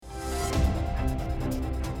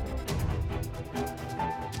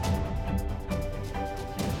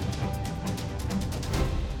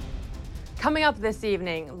Coming up this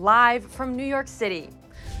evening, live from New York City,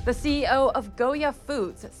 the CEO of Goya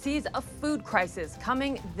Foods sees a food crisis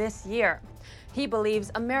coming this year. He believes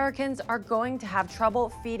Americans are going to have trouble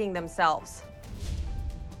feeding themselves.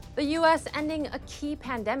 The U.S. ending a key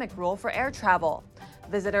pandemic rule for air travel.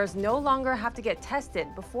 Visitors no longer have to get tested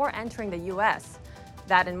before entering the U.S.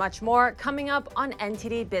 That and much more coming up on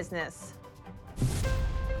NTD Business.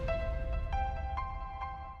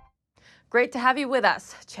 Great to have you with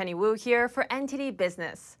us. Chenny Wu here for NTD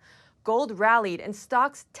Business. Gold rallied and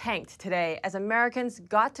stocks tanked today as Americans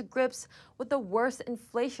got to grips with the worst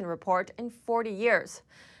inflation report in 40 years.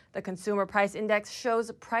 The Consumer Price Index shows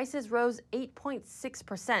prices rose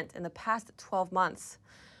 8.6% in the past 12 months.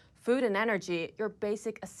 Food and energy, your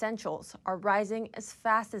basic essentials, are rising as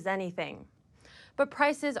fast as anything. But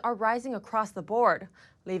prices are rising across the board,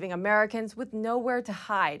 leaving Americans with nowhere to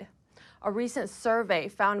hide. A recent survey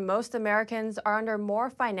found most Americans are under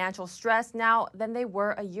more financial stress now than they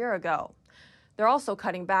were a year ago. They're also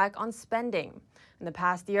cutting back on spending. In the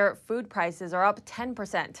past year, food prices are up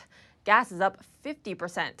 10%, gas is up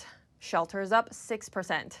 50%, shelter is up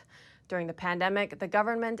 6%. During the pandemic, the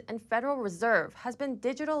government and Federal Reserve has been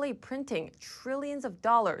digitally printing trillions of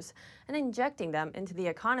dollars and injecting them into the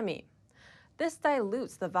economy. This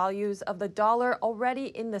dilutes the values of the dollar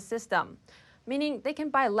already in the system, meaning they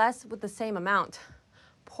can buy less with the same amount.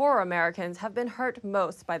 Poor Americans have been hurt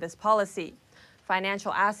most by this policy.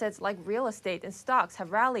 Financial assets like real estate and stocks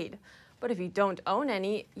have rallied, but if you don't own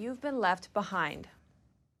any, you've been left behind.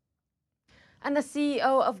 And the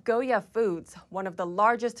CEO of Goya Foods, one of the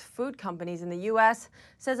largest food companies in the U.S.,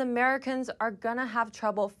 says Americans are gonna have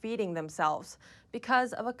trouble feeding themselves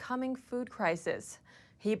because of a coming food crisis.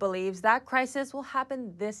 He believes that crisis will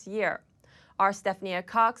happen this year. Our Stephanie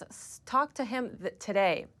Cox talked to him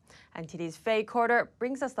today. NTD's Faye Corder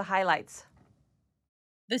brings us the highlights.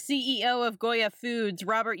 The CEO of Goya Foods,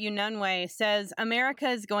 Robert Unanue, says America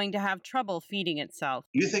is going to have trouble feeding itself.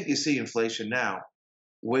 You think you see inflation now.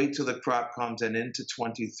 Wait till the crop comes and into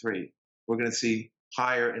 23. We're going to see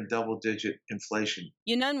higher and double-digit inflation.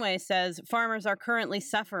 Unanue says farmers are currently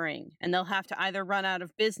suffering, and they'll have to either run out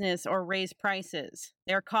of business or raise prices.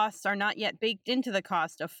 Their costs are not yet baked into the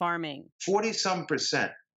cost of farming. 40-some%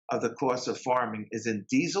 of the cost of farming is in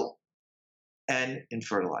diesel and in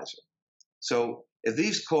fertilizer. So if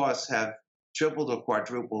these costs have tripled or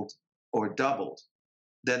quadrupled or doubled,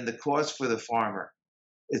 then the cost for the farmer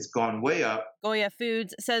it's gone way up. Goya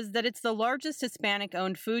Foods says that it's the largest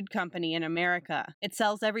Hispanic-owned food company in America. It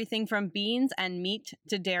sells everything from beans and meat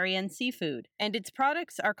to dairy and seafood, and its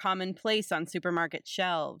products are commonplace on supermarket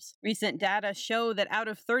shelves. Recent data show that out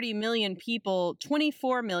of 30 million people,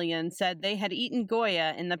 24 million said they had eaten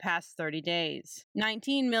Goya in the past 30 days.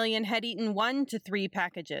 19 million had eaten 1 to 3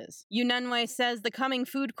 packages. Unanue says the coming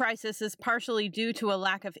food crisis is partially due to a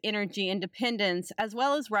lack of energy independence, as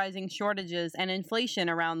well as rising shortages and inflation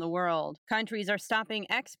around the world. Countries are stopping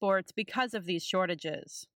exports because of these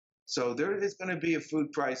shortages. So there is going to be a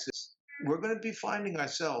food crisis. We're going to be finding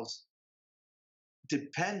ourselves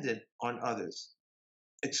dependent on others,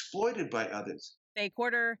 exploited by others. Faye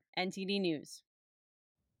Corder, NTD News.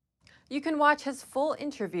 You can watch his full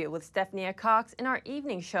interview with Stephanie Cox in our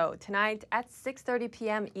evening show tonight at 6:30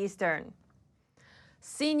 p.m. Eastern.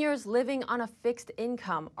 Seniors living on a fixed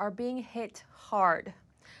income are being hit hard,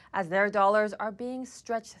 as their dollars are being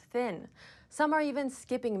stretched thin. Some are even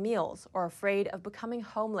skipping meals or afraid of becoming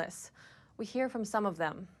homeless. We hear from some of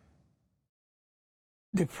them.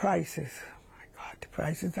 The prices. My God, the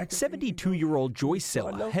prices. 72-year-old Joyce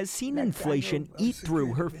Silla has seen inflation eat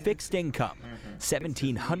through her fixed income.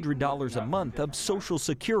 $1,700 a month of Social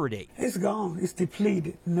Security. It's gone. It's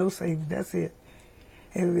depleted. No savings. That's it.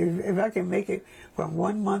 If I can make it from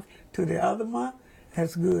one month to the other month,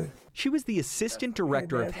 that's good. She was the assistant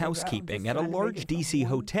director of housekeeping at a large D.C.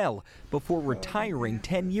 hotel before retiring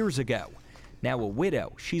 10 years ago. Now a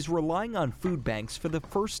widow, she's relying on food banks for the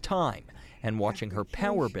first time and watching her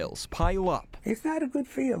power bills pile up. It's not a good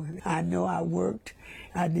feeling. I know I worked.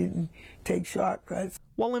 I didn't take shortcuts.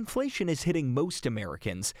 While inflation is hitting most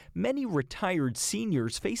Americans, many retired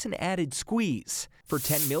seniors face an added squeeze. For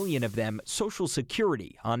 10 million of them, Social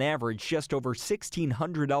Security, on average just over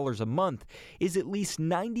 $1,600 a month, is at least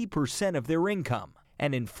 90% of their income.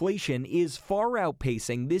 And inflation is far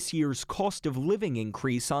outpacing this year's cost of living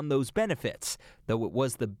increase on those benefits, though it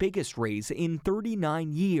was the biggest raise in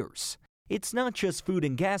 39 years. It's not just food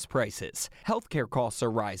and gas prices. Healthcare costs are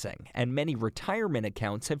rising, and many retirement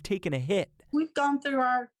accounts have taken a hit. We've gone through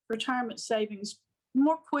our retirement savings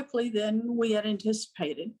more quickly than we had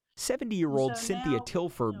anticipated. 70-year-old So Cynthia now,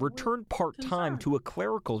 Tilford we're returned part-time concerned. to a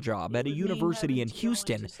clerical job at a It would mean university in having to go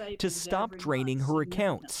into Houston to savings stop every draining month her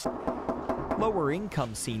significantly. accounts.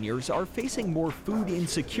 Lower-income seniors are facing more food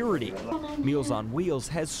insecurity. Meals on Wheels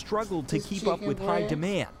has struggled to keep up with high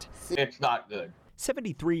demand. It's not good.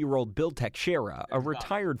 73-year-old Bill Teixeira, a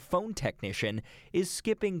retired phone technician, is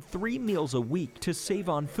skipping 3 meals a week to save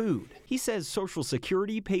on food. He says Social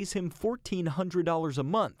Security pays him $1,400 a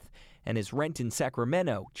month, and his rent in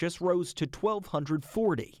Sacramento just rose to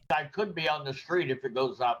 $1,240. I could be on the street if it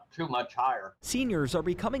goes up too much higher. Seniors are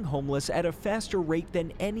becoming homeless at a faster rate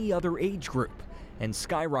than any other age group, and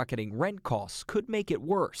skyrocketing rent costs could make it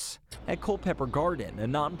worse. At Culpeper Garden, a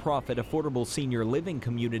nonprofit affordable senior living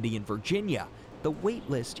community in Virginia, the wait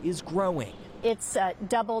list is growing. It's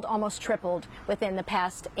doubled, almost tripled within the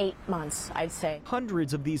past 8 months, I'd say.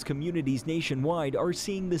 Hundreds of these communities nationwide are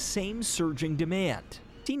seeing the same surging demand.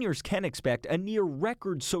 Seniors can expect a near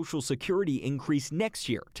record Social Security increase next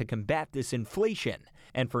year to combat this inflation.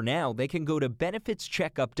 And for now, they can go to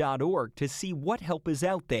benefitscheckup.org to see what help is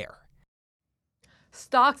out there.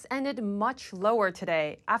 Stocks ended much lower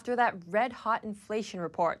today after that red-hot inflation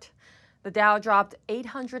report. The Dow dropped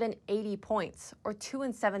 880 points, or 2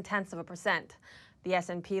 7/10%. The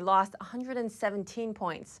S&P lost 117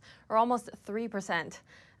 points, or almost 3%.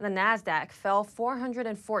 And the Nasdaq fell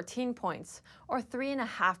 414 points, or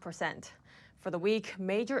 3.5%. For the week,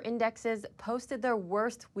 major indexes posted their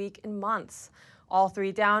worst week in months, all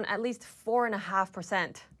three down at least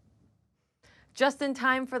 4.5%. Just in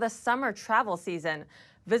time for the summer travel season,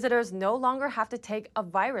 visitors no longer have to take a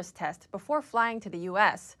virus test before flying to the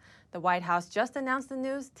U.S. The White House just announced the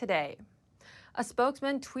news today. A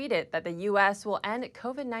spokesman tweeted that the U.S. will end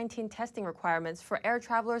COVID-19 testing requirements for air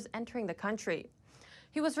travelers entering the country.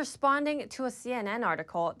 He was responding to a CNN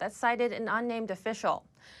article that cited an unnamed official.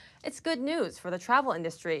 It's good news for the travel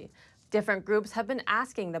industry. Different groups have been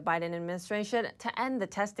asking the Biden administration to end the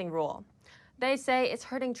testing rule. They say it's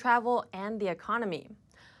hurting travel and the economy.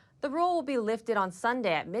 The rule will be lifted on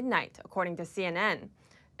Sunday at midnight, according to CNN.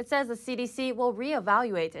 It says the CDC will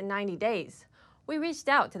reevaluate in 90 days. We reached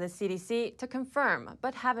out to the CDC to confirm,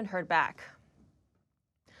 but haven't heard back.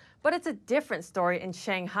 But it's a different story in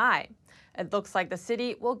Shanghai. It looks like the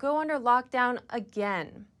city will go under lockdown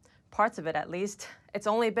again. Parts of it, at least. It's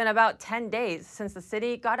only been about 10 days since the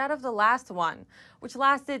city got out of the last one, which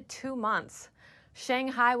lasted 2 months.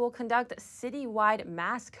 Shanghai will conduct citywide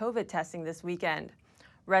mass COVID testing this weekend.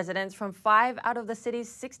 Residents from 5 out of the city's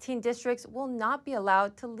 16 districts will not be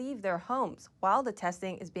allowed to leave their homes while the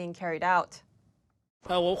testing is being carried out.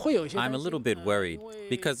 I'm a little bit worried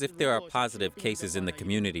because if there are positive cases in the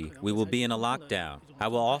community, we will be in a lockdown. I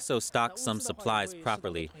will also stock some supplies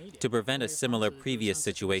properly to prevent a similar previous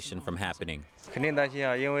situation from happening.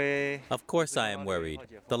 Of course I am worried.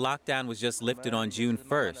 The lockdown was just lifted on June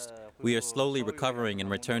 1st. We are slowly recovering and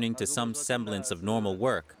returning to some semblance of normal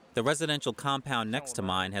work. The residential compound next to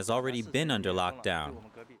mine has already been under lockdown.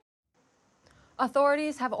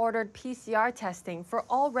 Authorities have ordered PCR testing for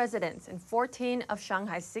all residents in 14 of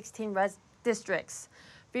Shanghai's 16 districts.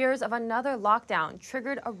 Fears of another lockdown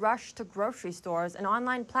triggered a rush to grocery stores and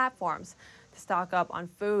online platforms to stock up on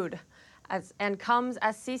food. And comes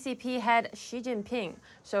as CCP head Xi Jinping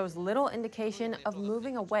shows little indication of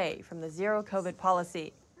moving away from the zero COVID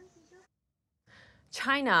policy.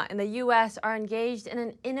 China and the U.S. are engaged in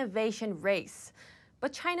an innovation race.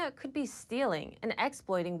 But China could be stealing and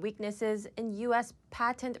exploiting weaknesses in U.S.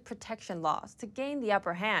 patent protection laws to gain the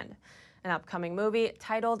upper hand. An upcoming movie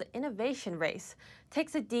titled Innovation Race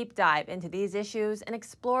takes a deep dive into these issues and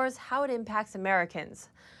explores how it impacts Americans.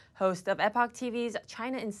 Host of Epoch TV's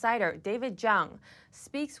China Insider, David Zhang,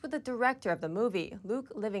 speaks with the director of the movie, Luke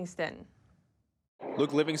Livingston.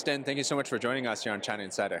 Luke Livingston, thank you so much for joining us here on China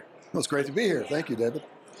Insider. Well, it's great to be here. Thank you, David.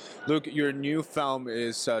 Luke, your new film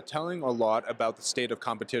is telling a lot about the state of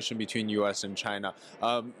competition between U.S. and China.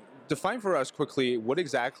 Define for us quickly, what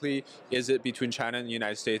exactly is it between China and the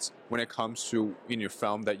United States when it comes to in your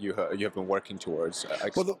film that you have been working towards?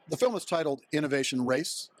 Well, the film is titled Innovation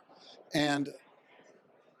Race. And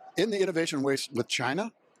in the innovation race with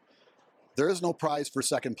China, there is no prize for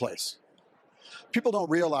second place. People don't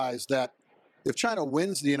realize that if China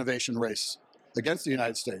wins the innovation race against the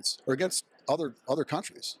United States or against other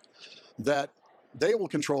countries, that they will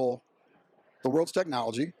control the world's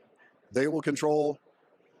technology, they will control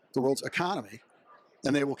the world's economy,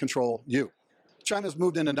 and they will control you. China's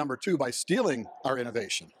moved into number 2 by stealing our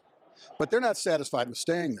innovation, but they're not satisfied with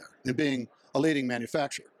staying there and being a leading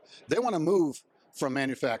manufacturer. They want to move from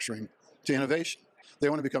manufacturing to innovation. They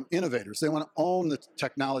want to become innovators. They want to own the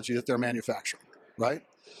technology that they're manufacturing, right?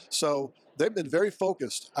 So they've been very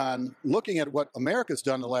focused on looking at what America's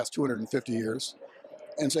done in the last 250 years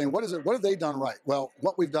and saying, what have they done right? Well,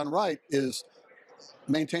 what we've done right is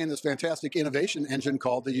maintain this fantastic innovation engine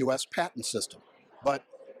called the U.S. patent system. But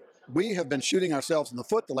we have been shooting ourselves in the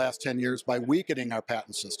foot the last 10 years by weakening our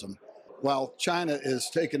patent system, while China is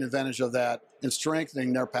taking advantage of that and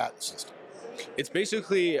strengthening their patent system. It's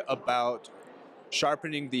basically about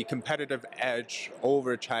sharpening the competitive edge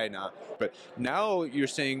over China. But now you're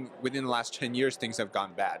saying within the last 10 years, things have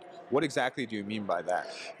gone bad. What exactly do you mean by that?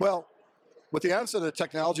 Well, with the onset of the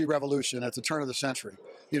technology revolution at the turn of the century,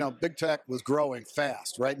 big tech was growing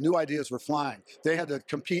fast, right? New ideas were flying. They had to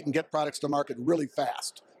compete and get products to market really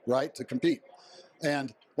fast, right, to compete.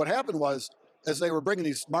 And what happened was, as they were bringing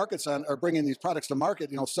these products to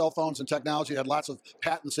market, cell phones and technology had lots of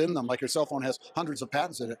patents in them, like your cell phone has hundreds of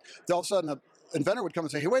patents in it. All of a sudden, an inventor would come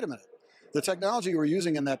and say, hey, wait a minute. The technology you were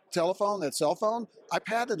using in that cell phone, I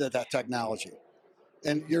patented that technology.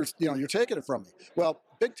 And you're taking it from me. Well,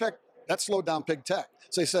 big tech, that slowed down big tech.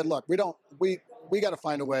 So they said, look, we got to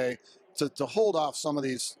find a way to hold off some of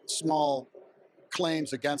these small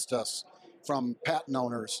claims against us from patent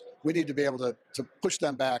owners. We need to be able to push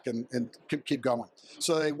them back and keep going.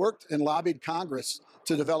 So they worked and lobbied Congress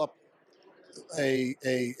to develop a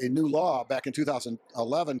new law back in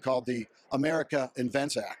 2011 called the America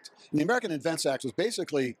Invents Act. And the American Invents Act was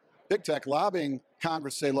basically big tech lobbying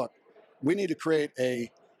Congress to say, look, we need to create a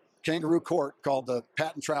kangaroo court called the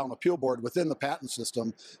Patent Trial and Appeal Board within the patent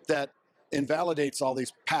system that invalidates all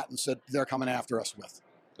these patents that they're coming after us with.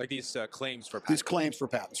 Like these claims for patents. These claims for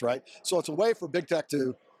patents, right? So it's a way for big tech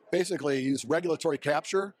to basically use regulatory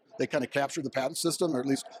capture. They kind of capture the patent system, or at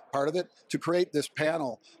least part of it, to create this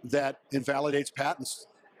panel that invalidates patents.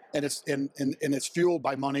 And it's fueled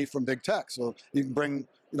by money from big tech. So you can bring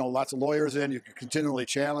lots of lawyers in. You can continually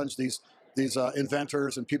challenge these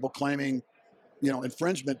inventors and people claiming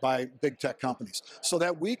infringement by big tech companies. So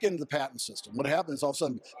that weakened the patent system. What happened is all of a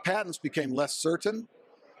sudden patents became less certain.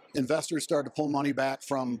 Investors started to pull money back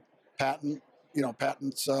from patents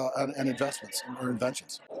and investments or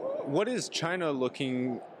inventions. What is China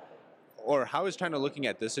looking, or how is China looking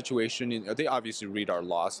at this situation? They obviously read our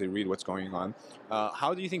laws, they read what's going on.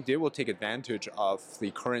 How do you think they will take advantage of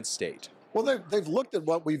the current state? Well, they've looked at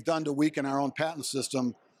what we've done to weaken our own patent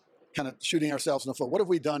system, kind of shooting ourselves in the foot. What have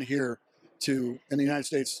we done here in the United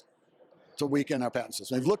States to weaken our patent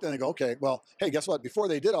system? They've looked and they go, okay, well, hey, guess what? Before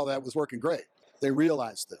they did all that, it was working great. They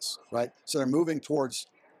realized this, right? So they're moving towards,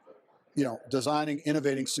 designing,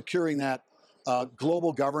 innovating, securing that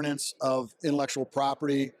global governance of intellectual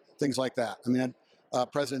property, things like that. I mean,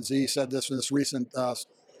 President Xi said this in this recent,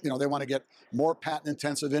 they want to get more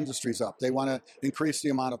patent-intensive industries up. They want to increase the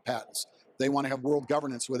amount of patents. They want to have world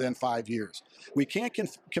governance within 5 years. We can't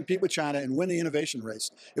compete with China and win the innovation race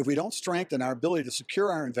if we don't strengthen our ability to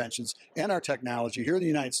secure our inventions and our technology here in the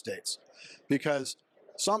United States. Because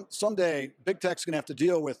someday, big tech's going to have to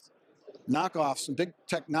deal with knockoffs and big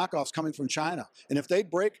tech knockoffs coming from China. And if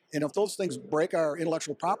if those things break our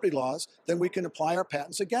intellectual property laws, then we can apply our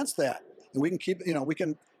patents against that. And we can keep,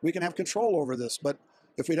 we can have control over this. But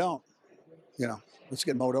if we don't, let's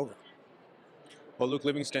get mowed over. Well, Luke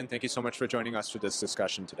Livingston, thank you so much for joining us for this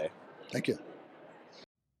discussion today. Thank you.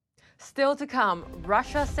 Still to come,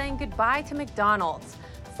 Russia saying goodbye to McDonald's.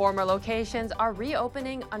 Former locations are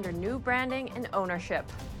reopening under new branding and ownership.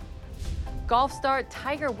 Golf star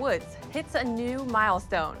Tiger Woods hits a new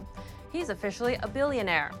milestone. He's officially a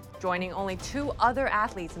billionaire, joining only 2 other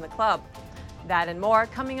athletes in the club. That and more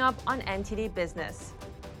coming up on NTD Business.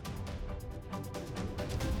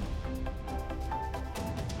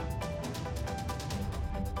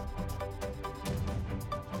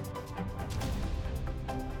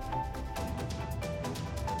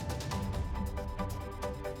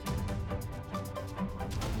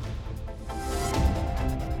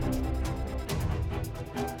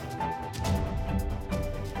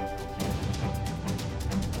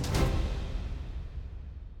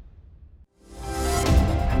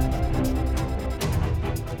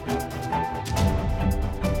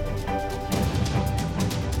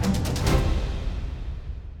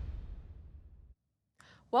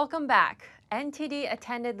 Welcome back. NTD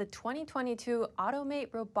attended the 2022 Automate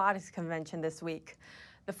Robotics Convention this week.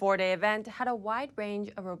 The 4-day event had a wide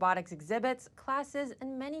range of robotics exhibits, classes,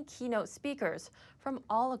 and many keynote speakers from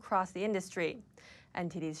all across the industry.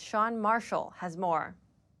 NTD's Sean Marshall has more.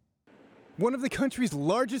 One of the country's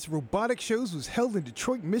largest robotic shows was held in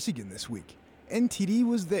Detroit, Michigan this week. NTD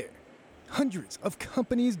was there. Hundreds of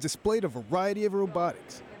companies displayed a variety of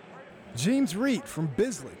robotics. James Reed from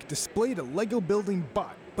BizLink displayed a Lego building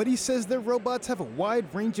bot, but he says their robots have a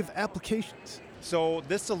wide range of applications. So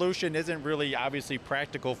this solution isn't really obviously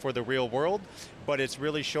practical for the real world, but it's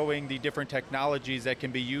really showing the different technologies that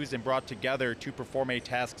can be used and brought together to perform a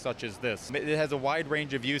task such as this. It has a wide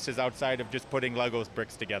range of uses outside of just putting Lego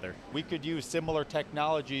bricks together. We could use similar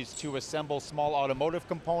technologies to assemble small automotive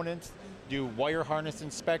components, do wire harness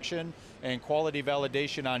inspection, and quality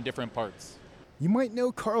validation on different parts. You might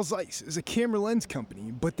know Carl Zeiss is a camera lens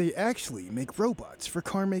company, but they actually make robots for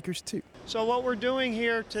car makers too. So what we're doing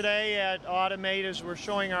here today at Automate is we're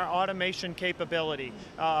showing our automation capability.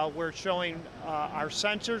 We're showing our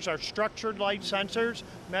sensors, our structured light sensors,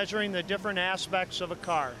 measuring the different aspects of a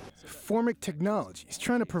car. Formic Technology is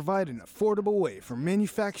trying to provide an affordable way for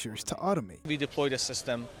manufacturers to automate. We deployed a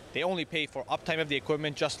system. They only pay for uptime of the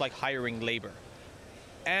equipment, just like hiring labor.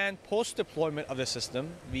 And post-deployment of the system,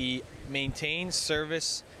 we maintain,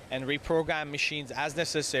 service, and reprogram machines as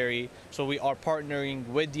necessary, so we are partnering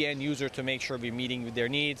with the end user to make sure we're meeting with their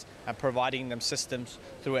needs and providing them systems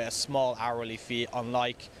through a small hourly fee,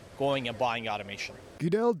 unlike going and buying automation.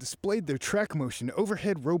 Goodell displayed their track motion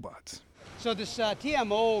overhead robots. So this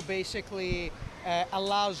TMO basically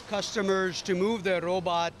allows customers to move their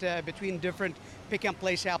robot between different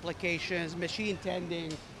pick-and-place applications, machine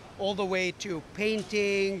tending, all the way to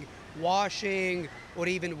painting, washing, or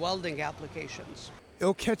even welding applications.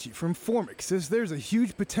 Ilkechi from Formic says there's a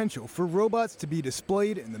huge potential for robots to be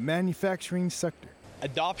displayed in the manufacturing sector.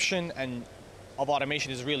 Adoption of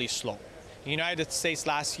automation is really slow. In the United States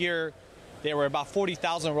last year, there were about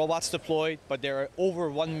 40,000 robots deployed, but there are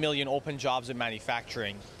over 1 million open jobs in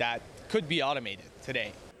manufacturing that could be automated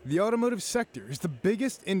today. The automotive sector is the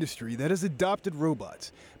biggest industry that has adopted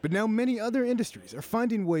robots, but now many other industries are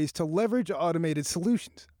finding ways to leverage automated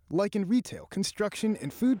solutions, like in retail, construction,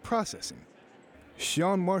 and food processing.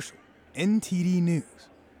 Sean Marshall, NTD News.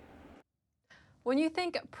 When you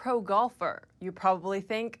think pro golfer, you probably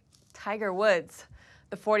think Tiger Woods.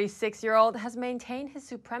 The 46-year-old has maintained his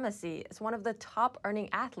supremacy as one of the top-earning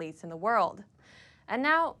athletes in the world. And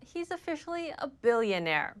now he's officially a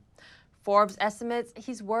billionaire. Forbes estimates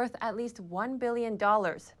he's worth at least $1 billion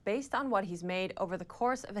based on what he's made over the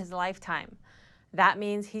course of his lifetime. That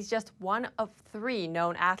means he's just one of 3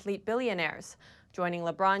 known athlete billionaires, joining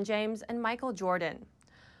LeBron James and Michael Jordan.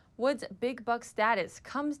 Woods' big buck status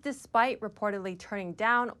comes despite reportedly turning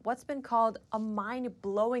down what's been called a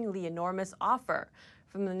mind-blowingly enormous offer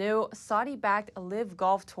from the new Saudi-backed LIV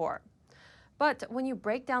Golf Tour. But when you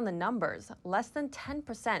break down the numbers, less than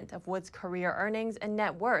 10% of Woods' career earnings and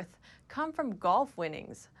net worth come from golf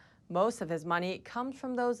winnings. Most of his money comes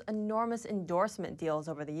from those enormous endorsement deals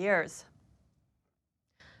over the years.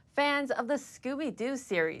 Fans of the Scooby-Doo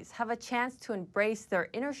series have a chance to embrace their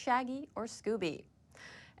inner Shaggy or Scooby.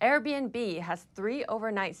 Airbnb has 3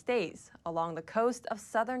 overnight stays along the coast of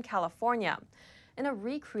Southern California in a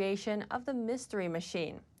recreation of the Mystery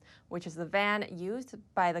Machine, which is the van used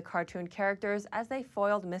by the cartoon characters as they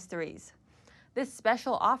foiled mysteries. This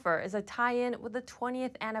special offer is a tie-in with the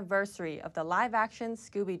 20th anniversary of the live-action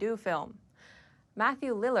Scooby-Doo film.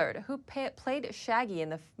 Matthew Lillard, who played Shaggy in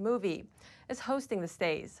the movie, is hosting the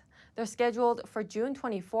stays. They're scheduled for June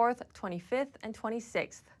 24th, 25th, and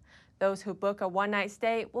 26th. Those who book a one-night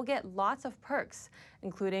stay will get lots of perks,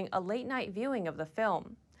 including a late-night viewing of the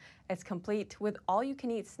film. It's complete with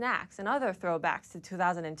all-you-can-eat snacks and other throwbacks to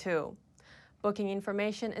 2002. Booking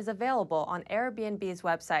information is available on Airbnb's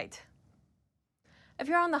website. If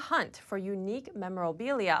you're on the hunt for unique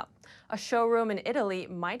memorabilia, a showroom in Italy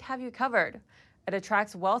might have you covered. It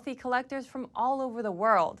attracts wealthy collectors from all over the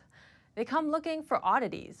world. They come looking for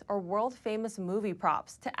oddities or world-famous movie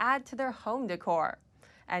props to add to their home decor.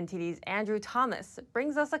 NTD's Andrew Thomas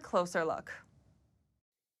brings us a closer look.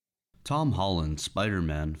 Tom Holland's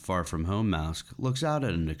Spider-Man Far From Home mask looks out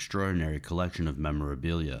at an extraordinary collection of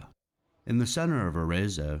memorabilia. In the center of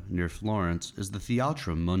Arezzo, near Florence, is the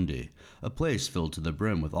Theatrum Mundi, a place filled to the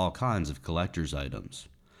brim with all kinds of collector's items.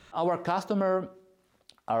 Our customer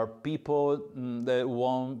are people that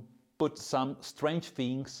want put some strange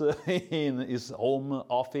things in his home,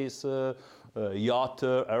 office, yacht,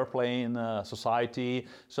 airplane, society.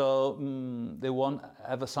 So they want to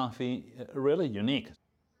have something really unique.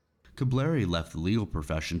 Cableri left the legal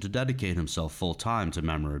profession to dedicate himself full-time to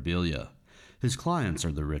memorabilia. His clients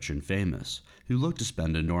are the rich and famous, who look to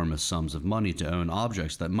spend enormous sums of money to own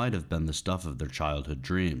objects that might have been the stuff of their childhood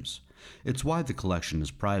dreams. It's why the collection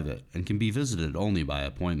is private and can be visited only by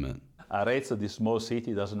appointment. Arezzo, this small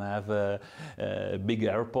city, doesn't have a big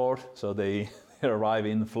airport, so they arrive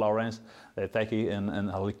in Florence, they take in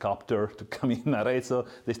a helicopter to come in Arezzo,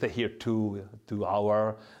 they stay here two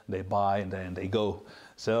hours, they buy and then they go.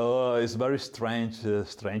 So it's very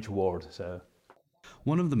strange world. So.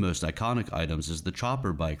 One of the most iconic items is the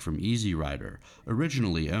chopper bike from Easy Rider,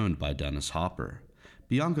 originally owned by Dennis Hopper.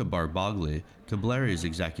 Bianca Barbagli, Caballeri's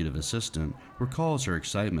executive assistant, recalls her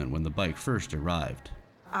excitement when the bike first arrived.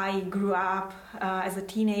 I grew up as a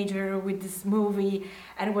teenager with this movie,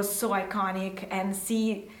 and it was so iconic. And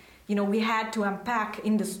we had to unpack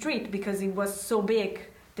in the street because it was so big,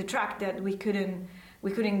 the truck, that we couldn't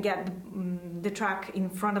get the truck in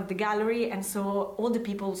front of the gallery, and so all the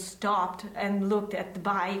people stopped and looked at the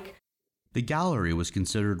bike. The gallery was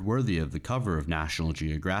considered worthy of the cover of National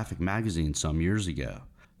Geographic magazine some years ago.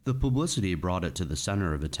 The publicity brought it to the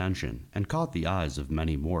center of attention and caught the eyes of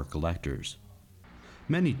many more collectors.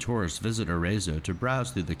 Many tourists visit Arezzo to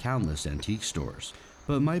browse through the countless antique stores,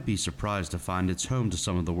 but might be surprised to find it's home to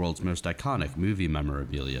some of the world's most iconic movie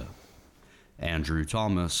memorabilia. Andrew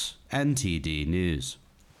Thomas, NTD News.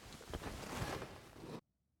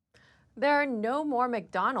 There are no more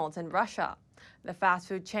McDonald's in Russia. The fast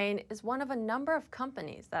food chain is one of a number of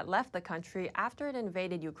companies that left the country after it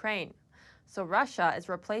invaded Ukraine. So Russia is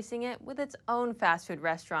replacing it with its own fast food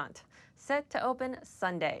restaurant, set to open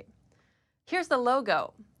Sunday. Here's the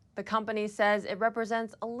logo. The company says it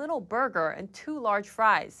represents a little burger and 2 large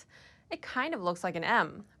fries. It kind of looks like an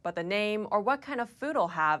M, but the name or what kind of food it'll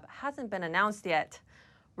have hasn't been announced yet.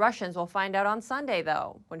 Russians will find out on Sunday,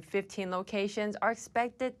 though, when 15 locations are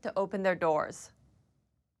expected to open their doors.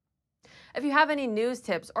 If you have any news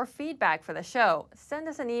tips or feedback for the show, send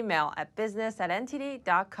us an email at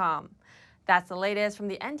business@ntd.com. That's the latest from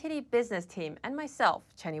the NTD business team and myself,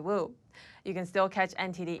 Chenny Wu. You can still catch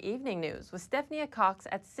NTD Evening News with Stephanie Cox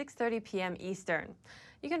at 6:30 p.m. Eastern.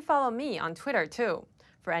 You can follow me on Twitter, too.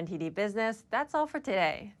 For NTD Business, that's all for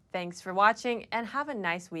today. Thanks for watching and have a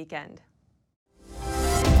nice weekend.